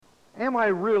am I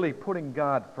really putting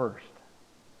God first?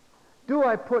 Do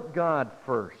I put God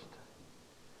first?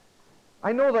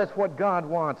 I know that's what God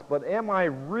wants, but am I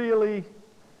really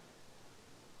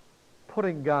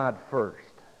putting God first?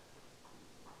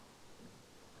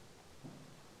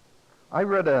 I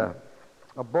read a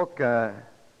book,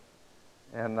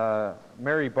 and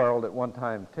Mary borrowed it one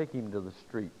time, Take Him to the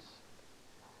Streets.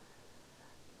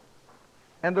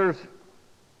 And there's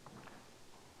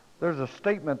a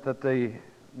statement that the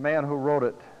man who wrote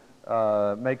it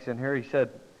makes in here. He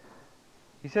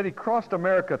said he crossed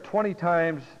America 20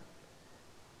 times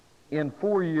in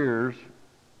 4 years,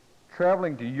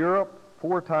 traveling to Europe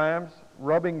 4 times,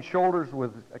 rubbing shoulders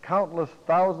with countless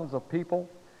thousands of people,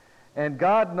 and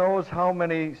God knows how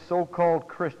many so-called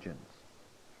Christians.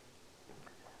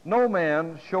 No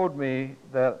man showed me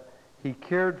that he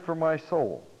cared for my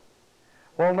soul.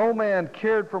 Well, no man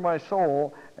cared for my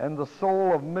soul and the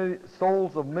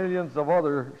souls of millions of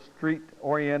other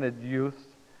street-oriented youths.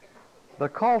 The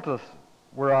cultists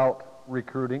were out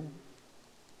recruiting.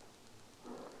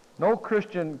 No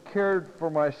Christian cared for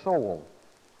my soul,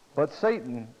 but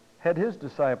Satan had his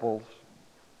disciples.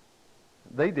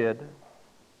 They did.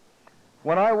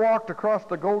 When I walked across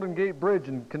the Golden Gate Bridge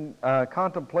and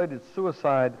contemplated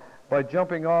suicide by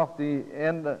jumping off to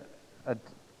end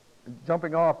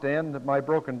my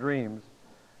broken dreams,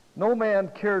 no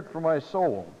man cared for my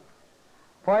soul.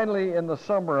 Finally, in the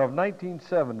summer of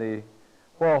 1970,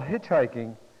 while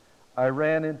hitchhiking, I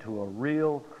ran into a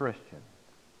real Christian.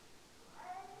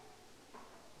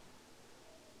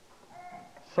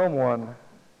 Someone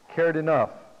cared enough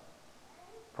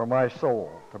for my soul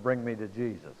to bring me to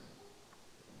Jesus.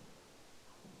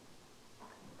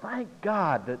 Thank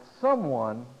God that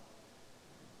someone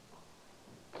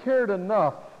cared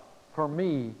enough for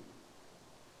me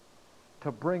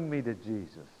to bring me to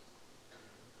Jesus.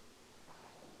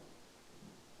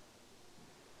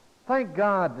 Thank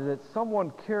God that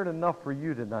someone cared enough for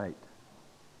you tonight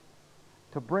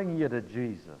to bring you to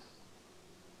Jesus.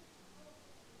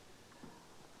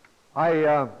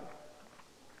 I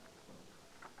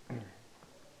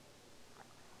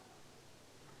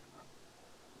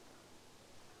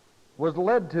was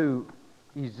led to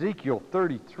Ezekiel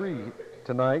 33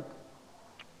 tonight,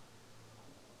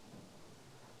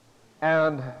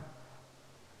 and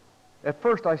at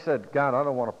first I said, God, I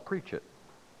don't want to preach it.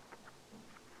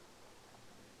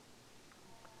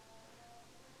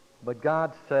 But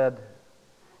God said,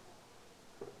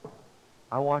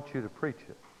 I want you to preach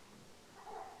it.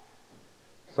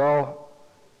 So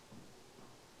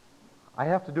I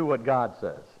have to do what God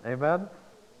says. Amen?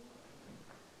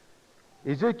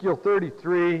 Ezekiel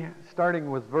 33,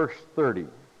 starting with verse 30.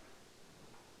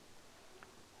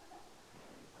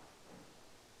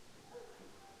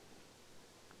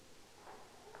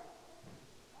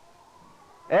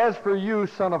 As for you,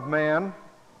 son of man,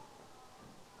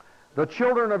 the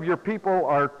children of your people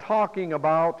are talking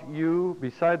about you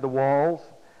beside the walls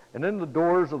and in the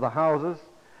doors of the houses,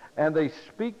 and they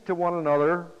speak to one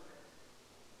another,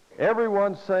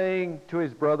 everyone saying to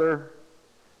his brother,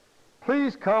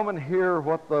 please come and hear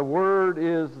what the word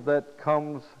is that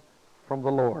comes from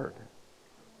the Lord.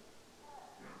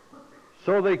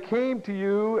 So they came to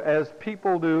you as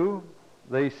people do.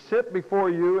 They sit before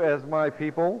you as my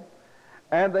people,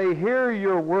 and they hear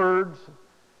your words,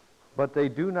 but they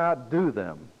do not do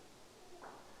them.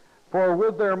 For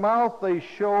with their mouth they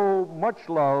show much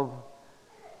love,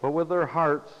 but with their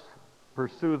hearts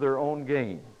pursue their own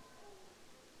gain.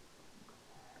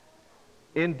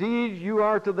 Indeed, you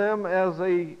are to them as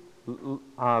a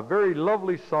very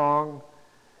lovely song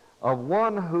of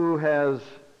one who has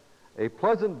a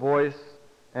pleasant voice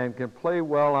and can play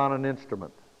well on an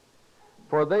instrument.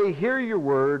 For they hear your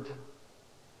words,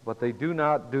 but they do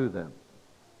not do them.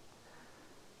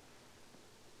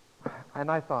 And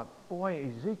I thought,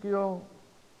 boy, Ezekiel,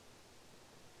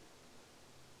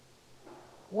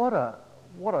 what a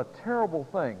terrible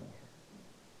thing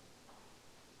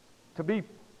to be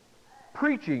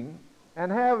preaching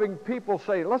and having people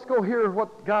say, let's go hear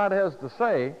what God has to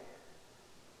say.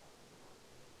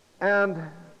 And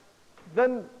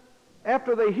then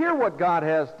after they hear what God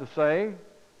has to say,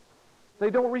 they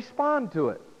don't respond to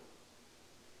it.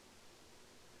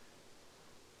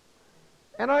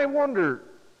 And I wonder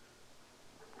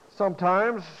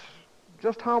sometimes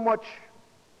just how much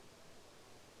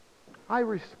I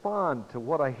respond to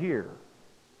what I hear.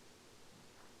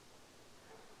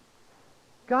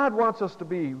 God wants us to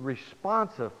be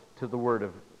responsive to the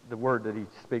word that He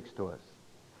speaks to us.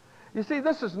 You see,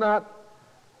 this is not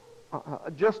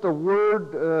just a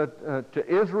word to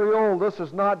Israel. This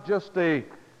is not just a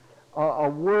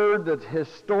word that's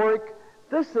historic.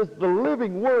 This is the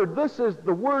living Word. This is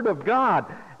the Word of God.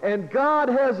 And God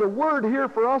has a word here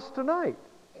for us tonight.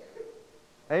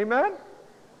 Amen?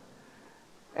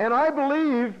 And I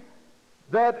believe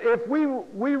that if we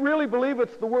really believe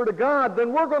it's the Word of God,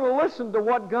 then we're going to listen to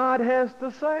what God has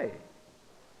to say.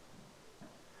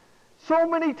 So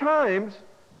many times,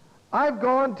 I've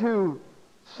gone to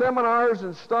seminars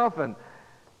and stuff, and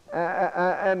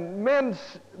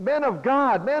men of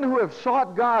God, men who have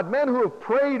sought God, men who have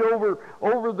prayed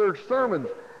over their sermons,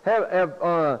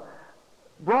 have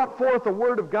brought forth the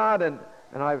Word of God, and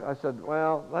I said,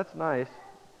 well, that's nice.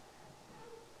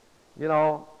 You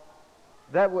know,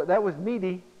 that was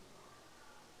meaty.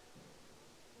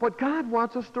 But God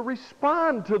wants us to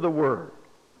respond to the Word.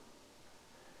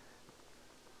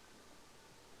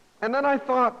 And then I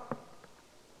thought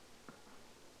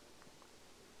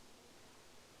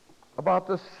about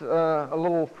this a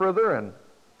little further, and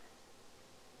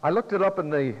I looked it up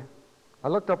I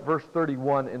looked up verse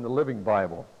 31 in the Living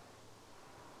Bible.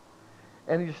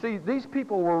 And you see, these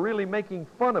people were really making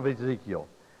fun of Ezekiel.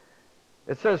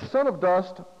 It says, "Son of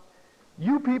dust,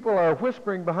 you people are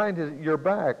whispering behind your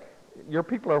back. Your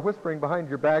people are whispering behind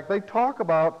your back. They talk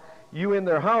about you in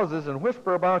their houses and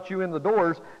whisper about you in the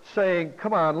doors, saying,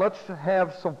 'Come on, let's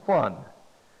have some fun.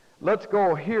 Let's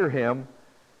go hear him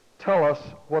tell us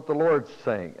what the Lord's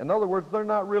saying.'" In other words, they're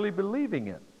not really believing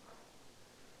it.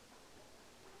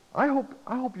 I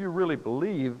hope you really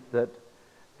believe that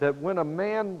when a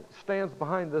man stands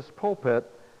behind this pulpit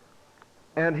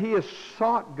and he has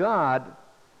sought God,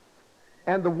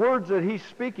 and the words that he's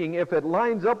speaking, if it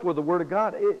lines up with the Word of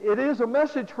God, it is a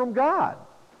message from God.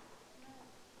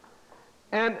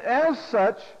 And as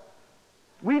such,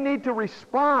 we need to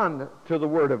respond to the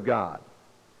Word of God.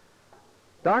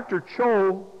 Dr.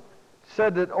 Cho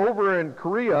said that over in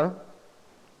Korea,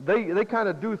 they kind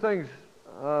of do things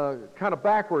kind of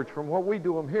backwards from what we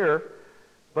do them here,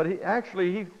 but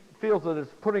he feels that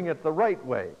it's putting it the right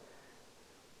way.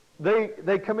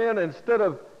 They come in, instead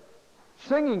of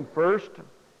singing first,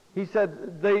 he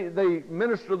said they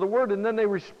minister the Word and then they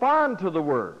respond to the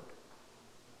Word.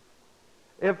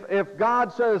 If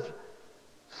God says,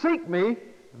 "Seek me,"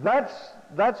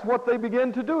 that's what they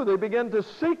begin to do. They begin to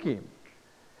seek Him.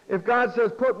 If God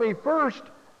says, "Put me first,"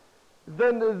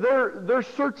 then they're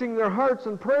searching their hearts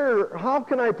in prayer. How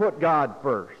can I put God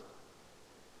first?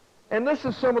 And this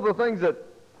is some of the things that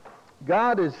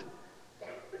God is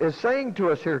saying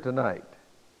to us here tonight.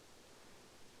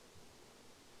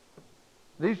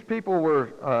 These people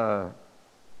were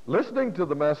listening to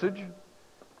the message,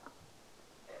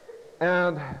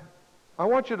 and I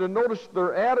want you to notice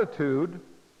their attitude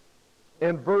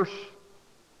in verse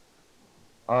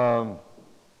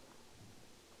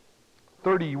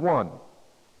 31.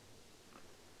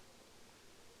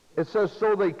 It says,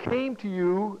 "So they came to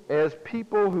you as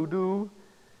people do.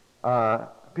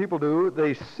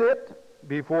 They sit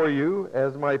before you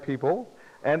as my people,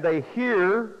 and they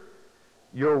hear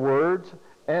your words,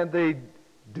 and they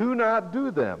do not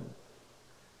do them.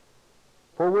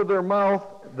 For with their mouth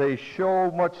they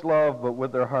show much love, but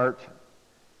with their hearts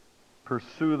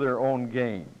pursue their own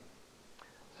gain."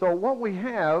 So what we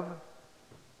have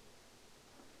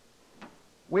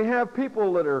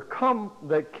people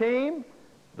that came,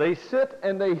 they sit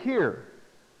and they hear.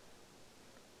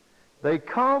 They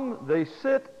come, they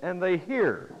sit, and they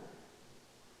hear.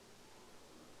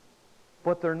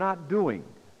 But they're not doing.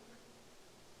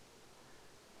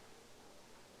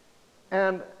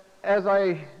 And as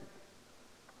I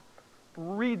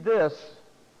read this,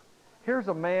 here's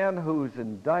a man who's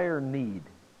in dire need.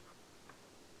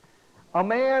 A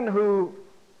man who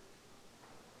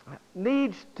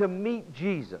needs to meet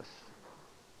Jesus.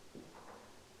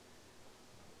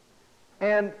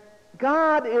 And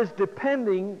God is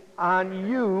depending on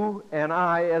you and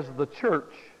I as the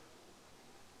church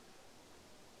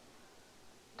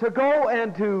to go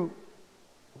and to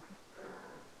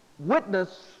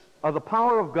witness of the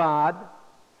power of God.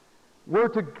 We're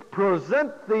to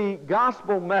present the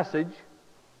gospel message,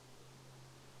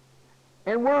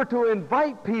 and we're to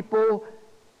invite people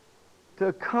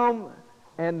to come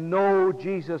and know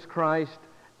Jesus Christ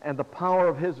and the power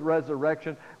of His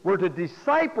resurrection. We're to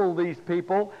disciple these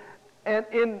people,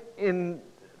 and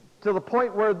to the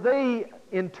point where they,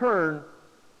 in turn,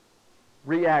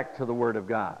 react to the Word of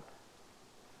God.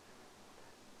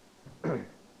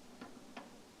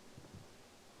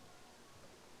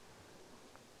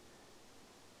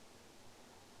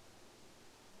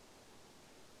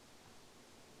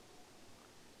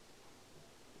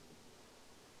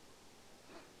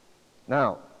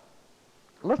 Now,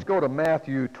 let's go to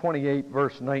Matthew 28,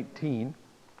 verse 19.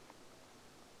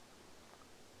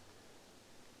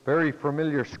 Very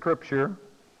familiar scripture.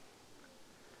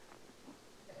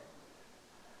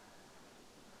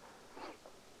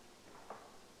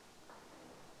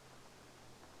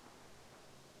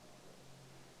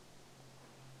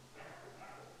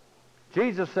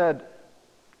 Jesus said,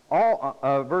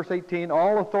 verse 18,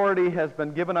 all authority has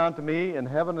been given unto me in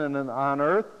heaven and on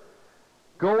earth.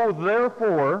 Go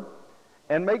therefore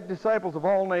and make disciples of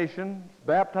all nations,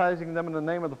 baptizing them in the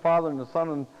name of the Father and the Son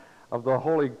and of the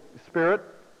Holy Spirit,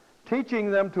 teaching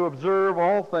them to observe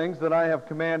all things that I have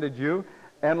commanded you.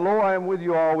 And lo, I am with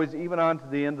you always, even unto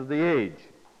the end of the age.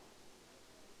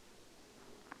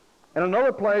 In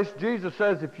another place, Jesus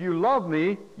says, if you love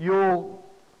me, you'll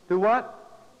do what?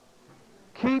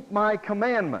 Keep my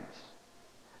commandments.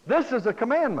 This is a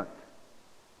commandment.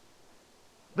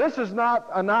 This is not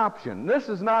an option. This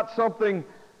is not something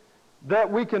that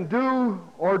we can do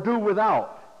or do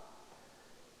without.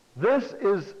 This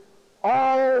is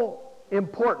all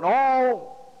important.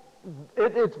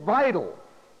 It's vital.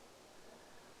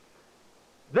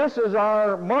 This is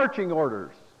our marching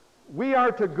orders. We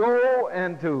are to go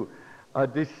and to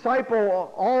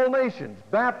disciple all nations,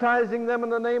 baptizing them in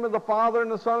the name of the Father and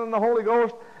the Son and the Holy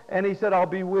Ghost. And he said, I'll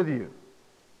be with you.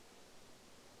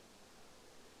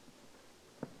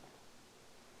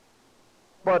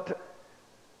 But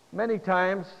many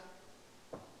times,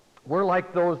 we're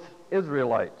like those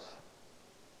Israelites.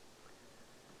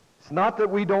 It's not that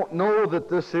we don't know that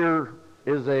this here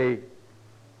is a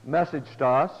message to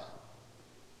us.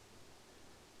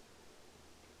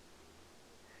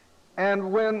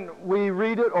 And when we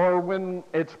read it or when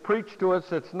it's preached to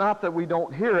us, it's not that we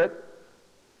don't hear it.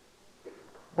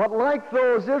 But like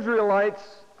those Israelites,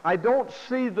 I don't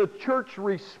see the church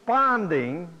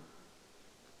responding.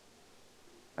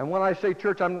 And when I say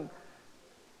church,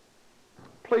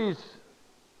 please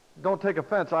don't take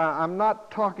offense. I'm not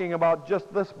talking about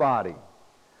just this body.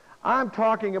 I'm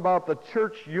talking about the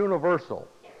church universal.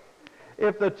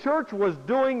 If the church was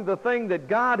doing the thing that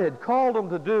God had called them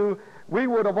to do, we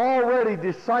would have already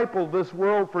discipled this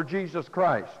world for Jesus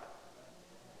Christ.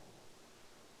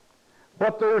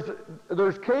 But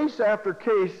there's case after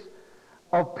case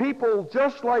of people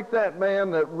just like that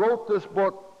man that wrote this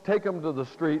book, Take Them to the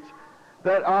Streets,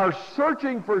 that are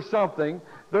searching for something.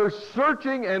 They're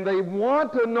searching and they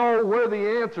want to know where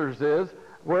the answer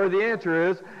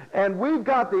is, and we've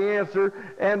got the answer,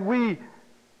 and we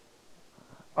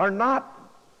are not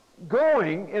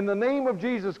going in the name of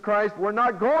Jesus Christ. We're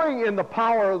not going in the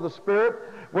power of the Spirit.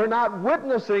 We're not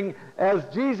witnessing as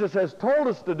Jesus has told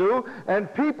us to do,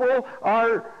 and people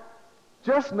are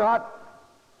just not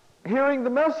hearing the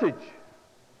message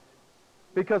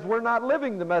because we're not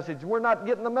living the message. We're not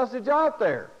getting the message out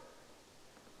there.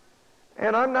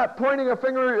 And I'm not pointing a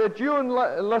finger at you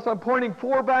unless I'm pointing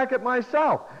four back at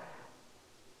myself.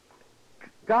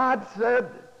 God said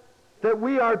that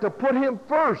we are to put Him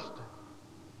first.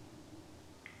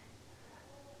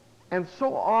 And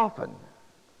so often,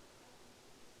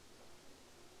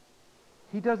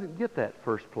 He doesn't get that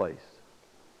first place.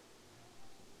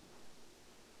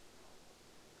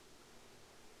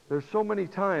 There's so many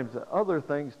times that other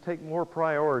things take more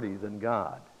priority than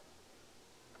God.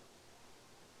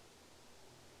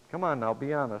 Come on now,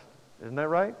 be honest. Isn't that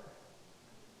right?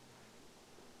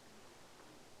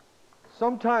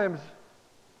 Sometimes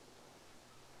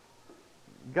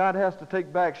God has to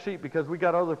take back seat because we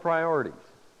got other priorities.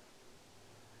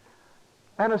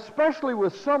 And especially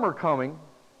with summer coming,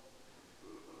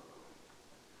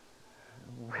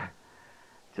 it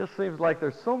just seems like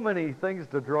there's so many things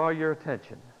to draw your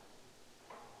attention.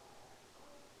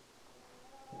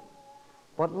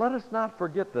 But let us not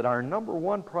forget that our number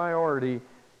one priority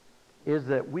is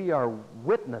that we are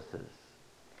witnesses.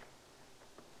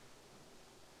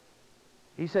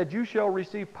 He said, you shall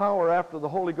receive power after the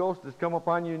Holy Ghost has come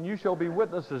upon you, and you shall be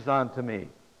witnesses unto me.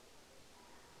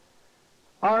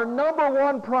 Our number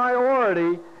one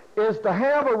priority is to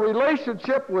have a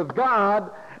relationship with God,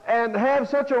 and have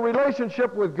such a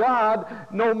relationship with God,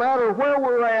 no matter where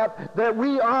we're at, that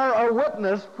we are a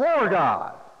witness for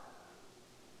God.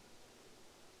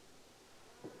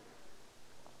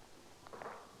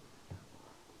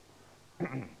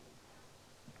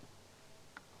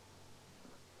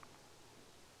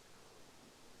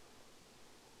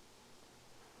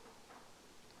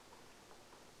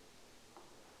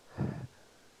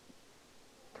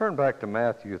 Turn back to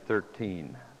Matthew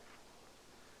 13.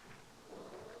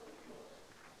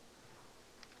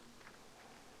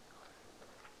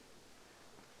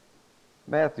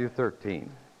 Matthew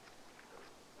 13.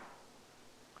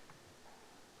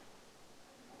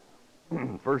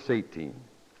 Verse 18.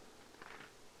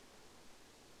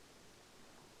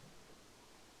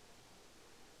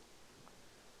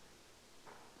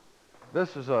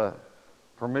 This is a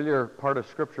familiar part of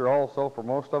Scripture also for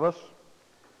most of us.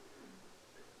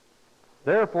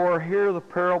 Therefore, hear the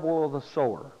parable of the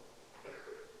sower.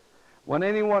 When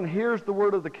anyone hears the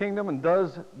word of the kingdom and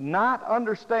does not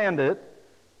understand it,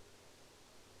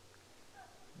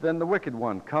 then the wicked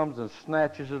one comes and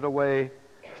snatches away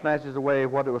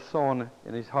what was sown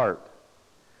in his heart.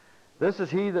 This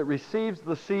is he that receives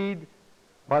the seed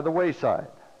by the wayside.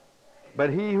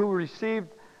 But he who received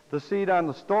the seed on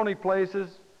the stony places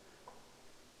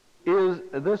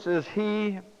is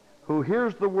he who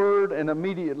hears the word and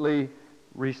immediately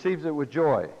receives it with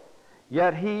joy.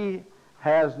 Yet he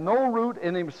has no root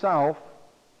in himself,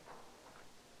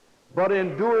 but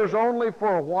endures only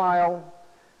for a while.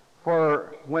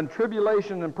 For when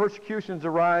tribulation and persecutions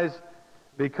arise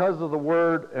because of the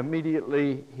word,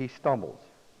 immediately he stumbles.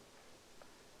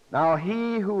 Now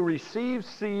he who receives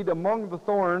seed among the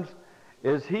thorns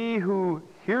is he who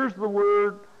hears the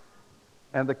word,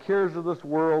 and the cares of this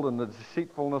world and the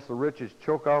deceitfulness of riches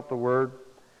choke out the word,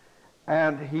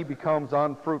 and he becomes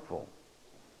unfruitful.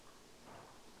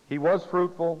 He was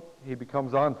fruitful, he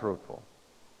becomes unfruitful.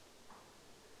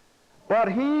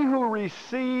 But he who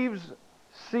receives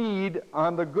seed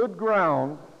on the good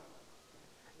ground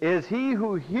is he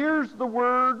who hears the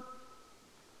word,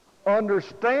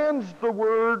 understands the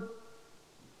word,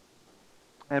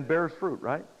 and bears fruit,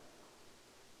 right?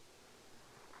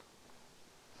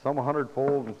 Some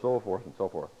 100-fold and so forth and so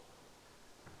forth.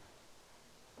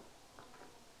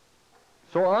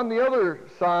 So on the other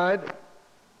side,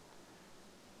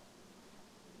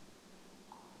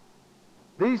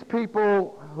 these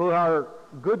people who are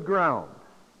good ground,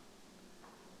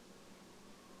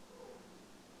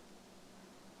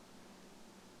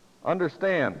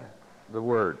 understand the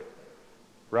word,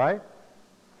 right?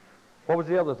 What was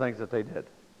the other things that they did?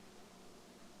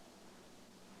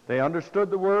 They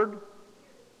understood the word.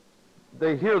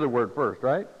 They hear the word first,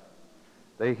 right?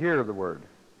 They hear the word.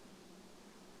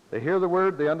 They hear the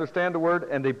word, they understand the word,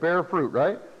 and they bear fruit,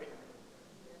 right?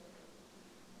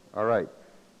 All right.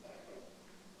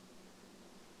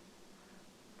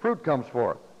 Fruit comes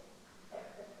forth.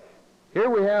 Here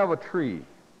we have a tree.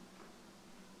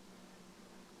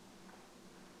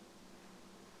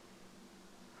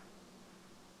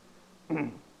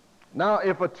 Now,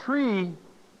 if a tree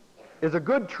is a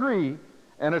good tree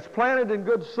and it's planted in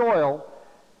good soil,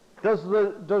 does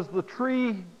the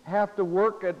tree have to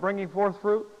work at bringing forth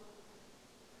fruit?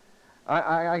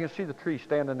 I can see the tree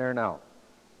standing there now.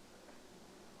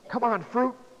 Come on,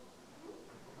 fruit.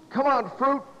 Come on,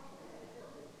 fruit.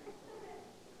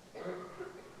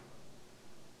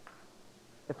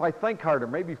 If I think harder,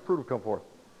 maybe fruit will come forth.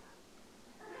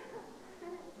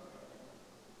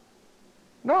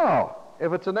 No.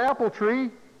 If it's an apple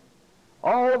tree,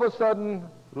 all of a sudden,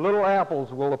 little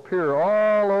apples will appear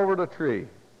all over the tree.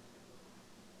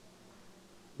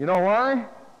 You know why?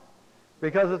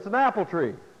 Because it's an apple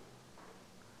tree.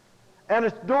 And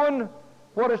it's doing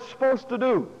what it's supposed to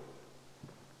do.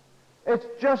 It's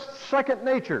just second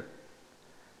nature.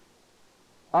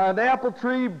 An apple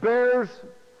tree bears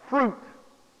fruit.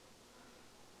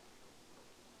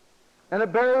 And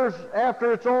it bears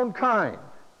after its own kind.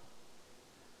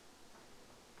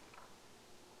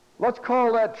 Let's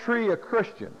call that tree a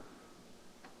Christian.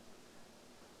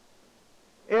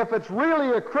 If it's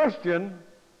really a Christian,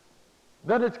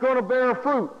 then it's going to bear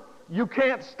fruit. You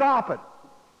can't stop it.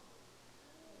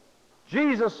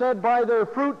 Jesus said, by their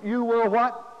fruit you will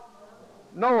what?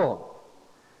 Know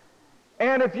them.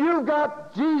 And if you've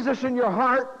got Jesus in your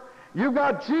heart, you've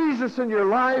got Jesus in your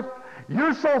life,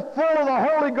 you're so full of the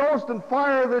Holy Ghost and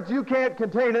fire that you can't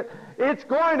contain it, it's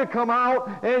going to come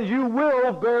out and you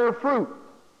will bear fruit.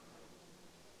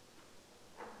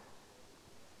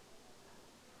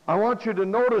 I want you to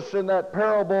notice in that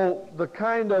parable the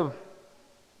kind of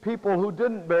people who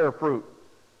didn't bear fruit.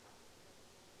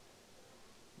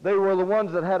 They were the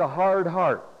ones that had a hard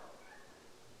heart.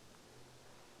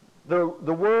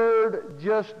 The word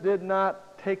just did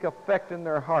not take effect in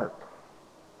their heart.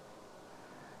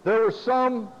 There were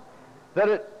some that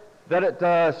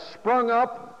it sprung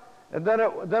up, and then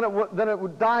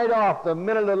it died off the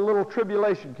minute a little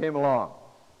tribulation came along.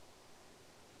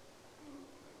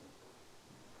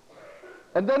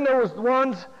 And then there was the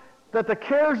ones that the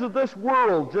cares of this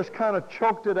world just kind of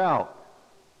choked it out.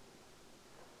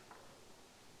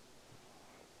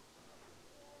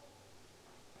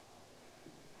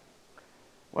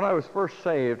 When I was first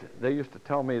saved, they used to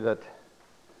tell me that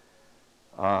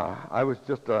I was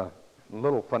just a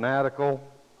little fanatical,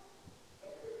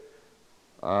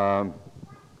 a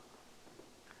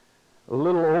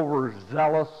little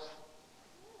overzealous.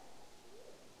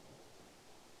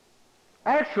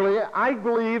 Actually, I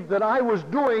believe that I was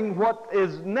doing what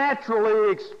is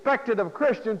naturally expected of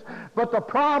Christians, but the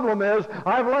problem is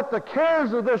I've let the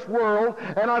cares of this world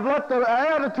and I've let the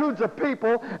attitudes of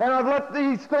people and I've let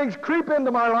these things creep into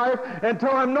my life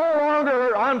until I'm no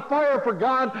longer on fire for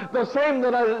God the same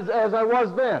as I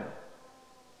was then.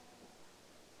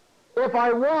 If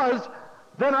I was,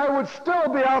 then I would still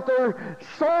be out there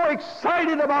so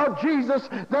excited about Jesus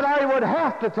that I would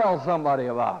have to tell somebody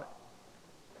about it.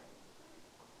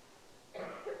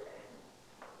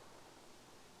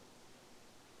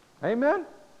 Amen?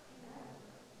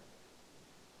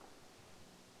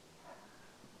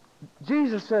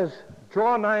 Jesus says,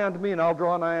 draw nigh unto me and I'll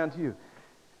draw nigh unto you.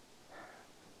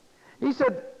 He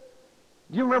said,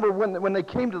 do you remember when they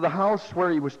came to the house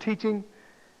where he was teaching,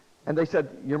 and they said,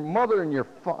 your mother and your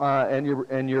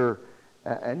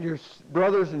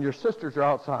brothers and your sisters are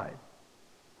outside.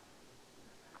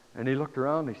 And he looked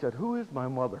around and he said, who is my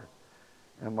mother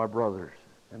and my brothers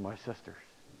and my sisters?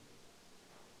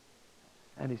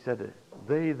 And he said,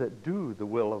 they that do the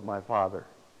will of my Father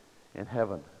in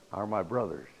heaven are my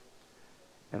brothers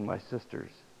and my sisters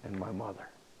and my mother.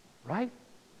 Right?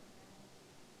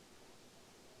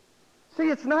 See,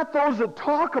 it's not those that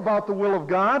talk about the will of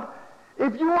God.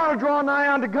 If you want to draw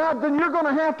nigh unto God, then you're going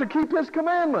to have to keep His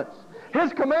commandments.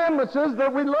 His commandments is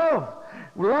that we love.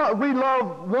 We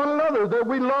love one another, that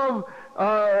we love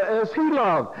as He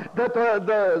loved, that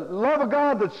the love of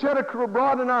God that's shed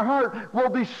abroad in our heart will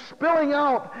be spilling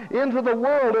out into the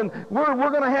world, and we're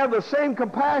going to have the same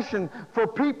compassion for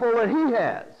people that He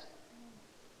has.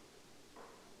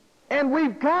 And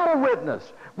we've got to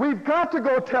witness. We've got to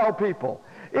go tell people.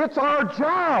 It's our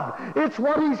job. It's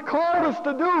what He's called us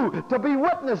to do, to be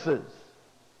witnesses.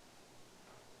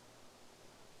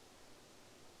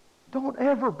 Don't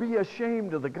ever be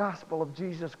ashamed of the gospel of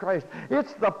Jesus Christ.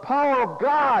 It's the power of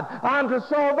God unto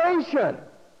salvation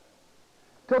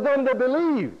to them that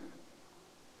believe.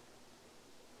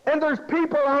 And there's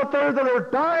people out there that are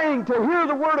dying to hear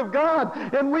the Word of God,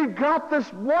 and we've got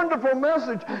this wonderful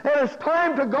message, and it's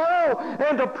time to go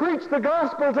and to preach the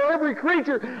gospel to every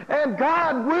creature, and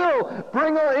God will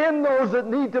bring in those that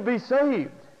need to be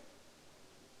saved.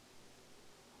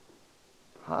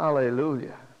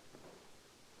 Hallelujah.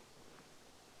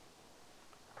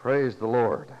 Praise the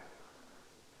Lord.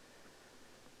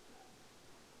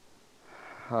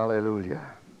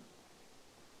 Hallelujah.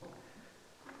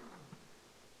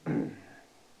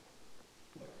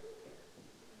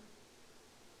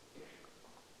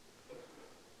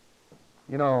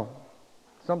 You know,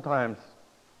 sometimes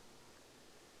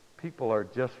people are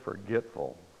just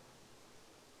forgetful.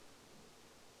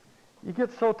 You get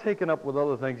so taken up with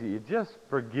other things that you just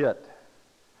forget.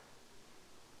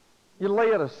 You lay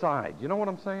it aside. You know what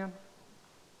I'm saying?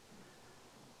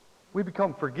 We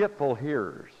become forgetful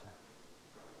hearers.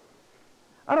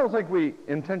 I don't think we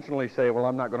intentionally say, well,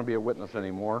 I'm not going to be a witness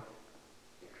anymore.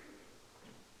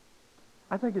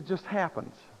 I think it just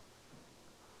happens.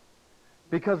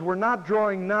 Because we're not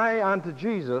drawing nigh unto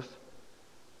Jesus.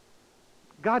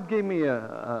 God gave me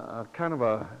a kind of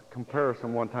a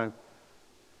comparison one time.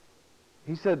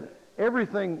 He said,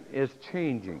 everything is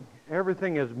changing.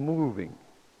 Everything is moving.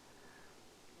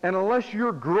 And unless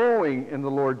you're growing in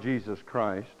the Lord Jesus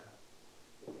Christ,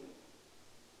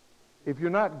 if you're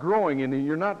not growing and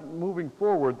you're not moving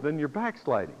forward, then you're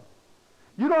backsliding.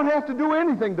 You don't have to do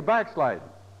anything to backslide.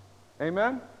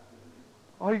 Amen?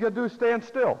 All you got to do is stand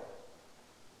still.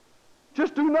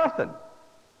 Just do nothing.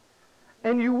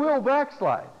 And you will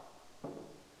backslide.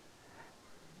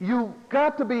 You've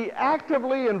got to be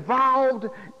actively involved,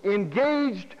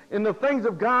 engaged in the things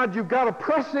of God. You've got to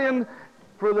press in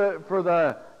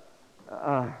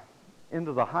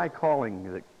into the high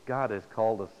calling that God has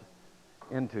called us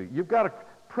into. You've got to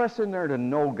press in there to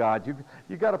know God.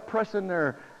 You've got to press in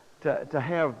there to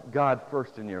have God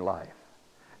first in your life.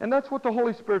 And that's what the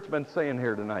Holy Spirit's been saying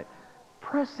here tonight.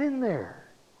 Press in there.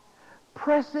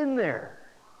 Press in there.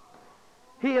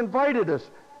 He invited us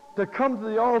to come to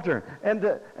the altar and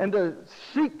to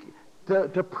seek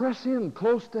to press in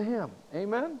close to Him.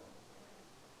 Amen?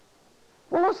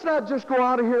 Well, let's not just go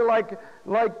out of here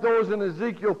like those in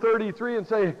Ezekiel 33 and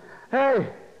say, hey,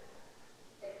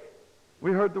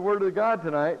 we heard the word of God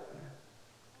tonight.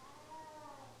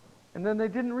 And then they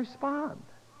didn't respond.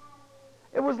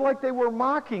 It was like they were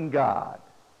mocking God.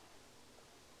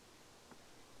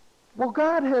 Well,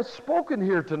 God has spoken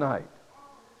here tonight.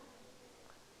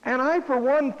 And I, for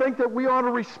one, think that we ought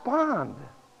to respond.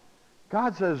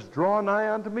 God says, draw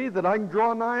nigh unto me that I can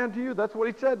draw nigh unto you. That's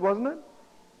what He said, wasn't it?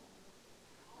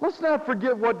 Let's not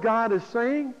forget what God is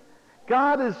saying.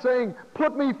 God is saying,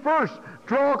 put me first.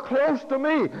 Draw close to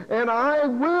me, and I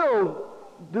will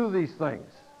do these things.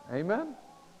 Amen?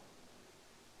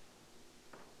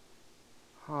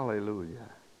 Hallelujah.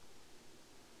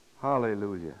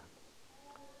 Hallelujah.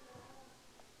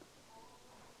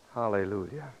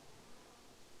 Hallelujah.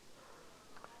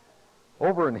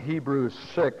 Over in Hebrews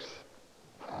 6,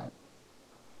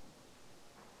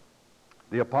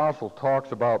 the apostle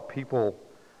talks about people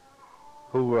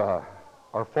who are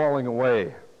falling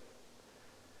away.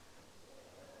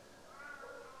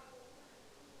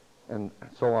 And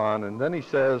so on. And then he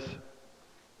says,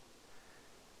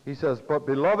 but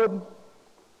beloved,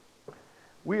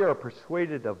 we are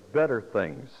persuaded of better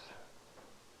things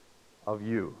of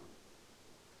you.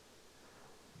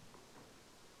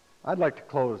 I'd like to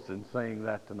close in saying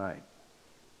that tonight.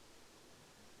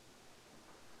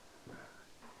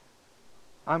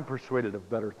 I'm persuaded of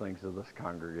better things of this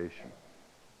congregation.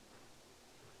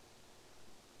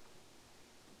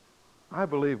 I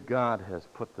believe God has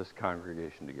put this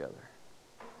congregation together.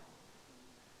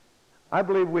 I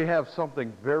believe we have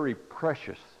something very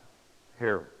precious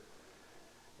here,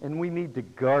 and we need to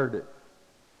guard it.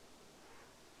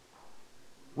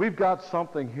 We've got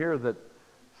something here that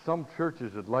some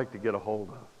churches would like to get a hold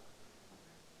of.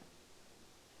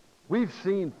 We've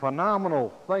seen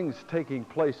phenomenal things taking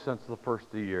place since the first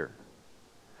of the year.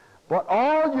 But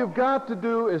all you've got to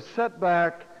do is sit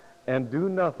back and do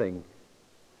nothing,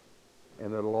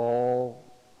 and it'll all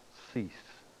cease.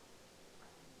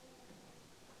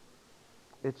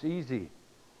 It's easy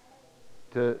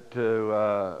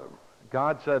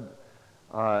God said,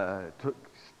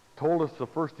 told us the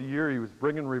first of the year he was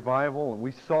bringing revival, and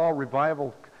we saw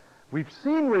revival. We've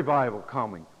seen revival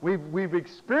coming. We've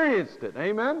experienced it.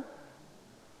 Amen?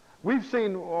 We've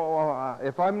seen,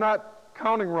 if I'm not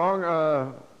counting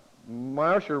wrong,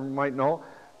 my usher might know,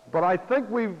 but I think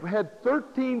we've had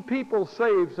 13 people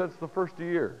saved since the first of the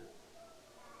year.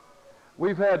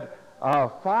 We've had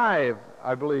 5,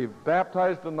 I believe,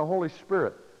 baptized in the Holy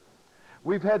Spirit.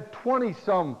 We've had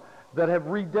 20-some that have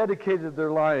rededicated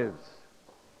their lives.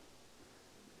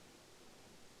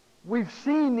 We've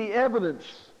seen the evidence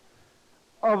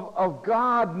of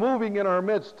God moving in our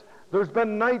midst. There's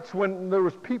been nights when there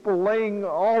was people laying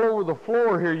all over the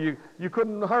floor here. You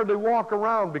couldn't hardly walk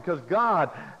around because God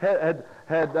had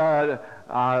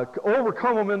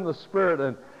overcome them in the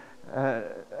Spirit.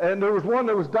 And there was one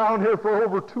that was down here for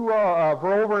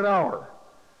over an hour.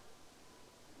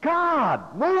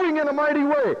 God moving in a mighty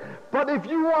way. But if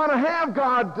you want to have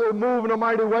God to move in a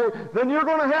mighty way, then you're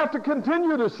going to have to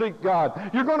continue to seek God.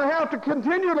 You're going to have to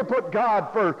continue to put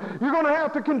God first. You're going to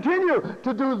have to continue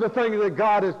to do the thing that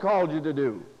God has called you to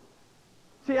do.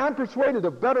 See, I'm persuaded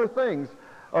of better things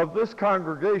of this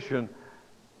congregation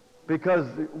because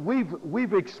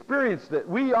we've experienced it.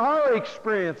 We are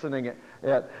experiencing it.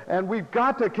 And we've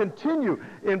got to continue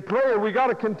in prayer. We've got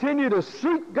to continue to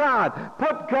seek God.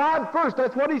 Put God first.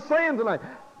 That's what he's saying tonight.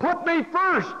 Put me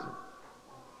first.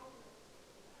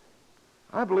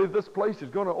 I believe this place is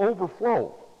going to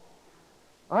overflow.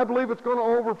 I believe it's going to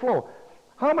overflow.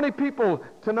 How many people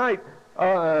tonight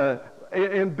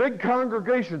in big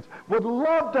congregations would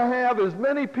love to have as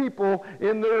many people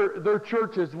in their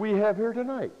church as we have here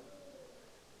tonight?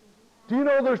 Do you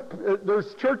know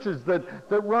there's churches that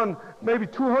run maybe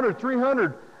 200,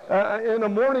 300 in a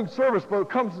morning service, but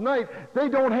comes night, they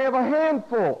don't have a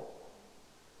handful.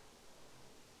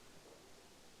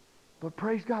 But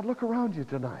praise God, look around you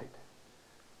tonight.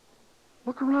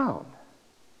 Look around.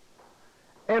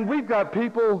 And we've got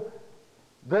people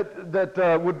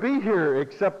that would be here,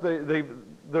 except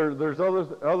there's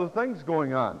other things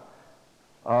going on.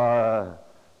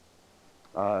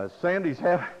 Sandy's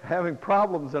having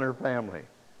problems in her family.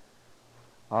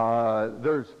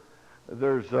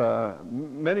 There's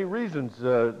many reasons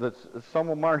that some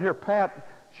of them aren't here. Pat,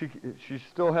 she's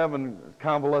still having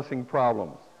convalescing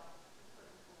problems,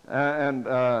 and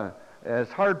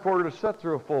it's hard for her to sit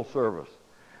through a full service.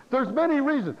 There's many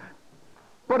reasons,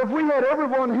 but if we had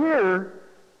everyone here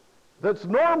that's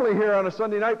normally here on a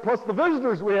Sunday night, plus the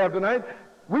visitors we have tonight,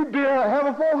 we'd have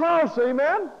a full house.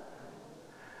 Amen.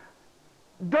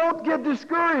 Don't get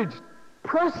discouraged.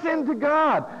 Press into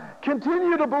God.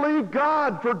 Continue to believe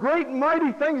God for great and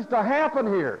mighty things to happen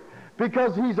here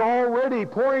because he's already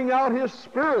pouring out his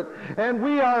Spirit, and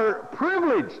we are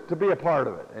privileged to be a part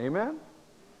of it. Amen?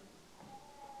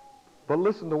 But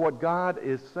listen to what God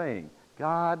is saying.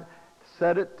 God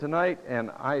said it tonight,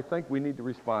 and I think we need to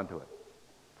respond to it.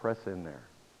 Press in there.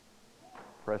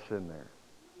 Press in there.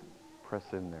 Press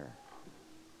in there.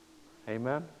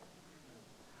 Amen?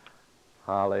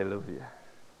 Hallelujah.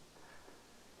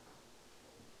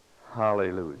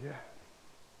 Hallelujah.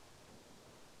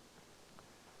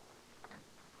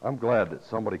 I'm glad that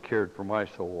somebody cared for my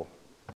soul.